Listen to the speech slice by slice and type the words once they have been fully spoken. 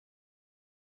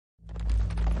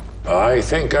I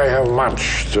think I have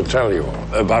much to tell you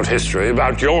about history,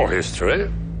 about your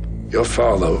history. Your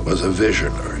father was a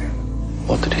visionary.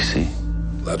 What did he see?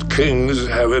 That kings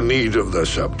have a need of their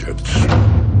subjects.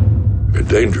 A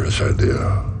dangerous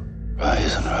idea.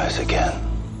 Rise and rise again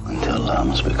until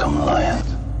lambs become lions.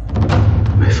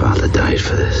 My father died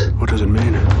for this. What does it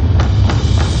mean?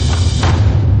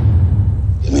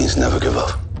 It means never give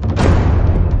up.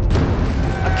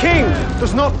 A king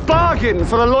does not bargain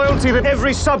for the loyalty that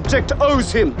every subject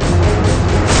owes him.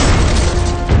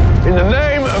 In the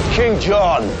name of King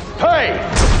John, pay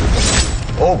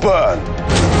or burn.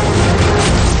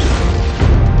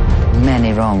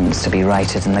 Many wrongs to be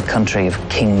righted in the country of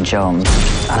King John.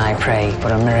 And I pray for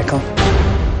a miracle.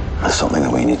 That's something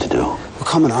that we need to do. We're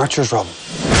common archers, Rob.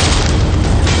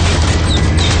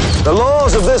 The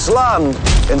laws of this land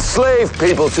enslave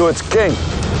people to its king.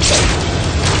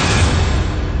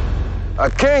 A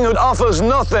king who offers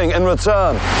nothing in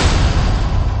return.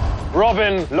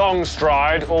 Robin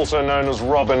Longstride, also known as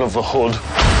Robin of the Hood.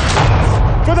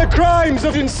 For the crimes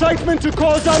of incitement to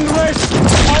cause unrest,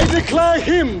 I declare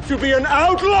him to be an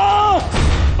outlaw!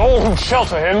 All who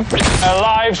shelter him, their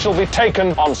lives shall be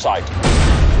taken on sight.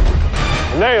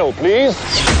 Nail, please.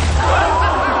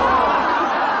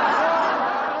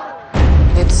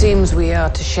 It seems we are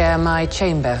to share my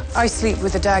chamber. I sleep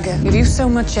with a dagger. If you so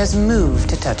much as move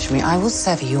to touch me, I will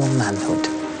sever your manhood.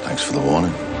 Thanks for the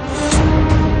warning.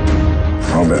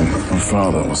 Robin, your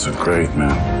father was a great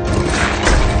man.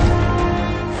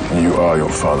 You are your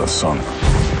father's son.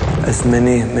 As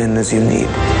many men as you need.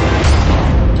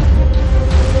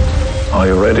 Are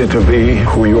you ready to be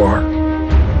who you are?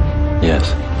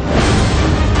 Yes.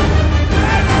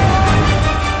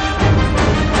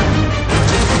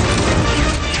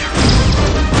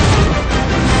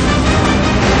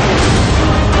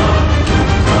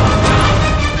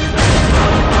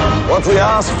 What we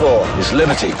ask for is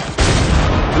liberty.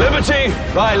 Liberty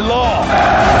by law.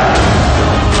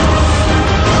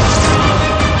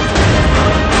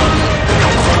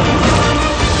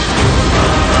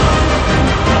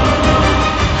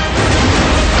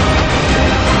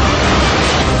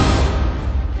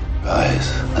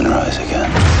 Rise and rise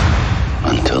again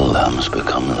until lambs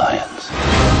become lions.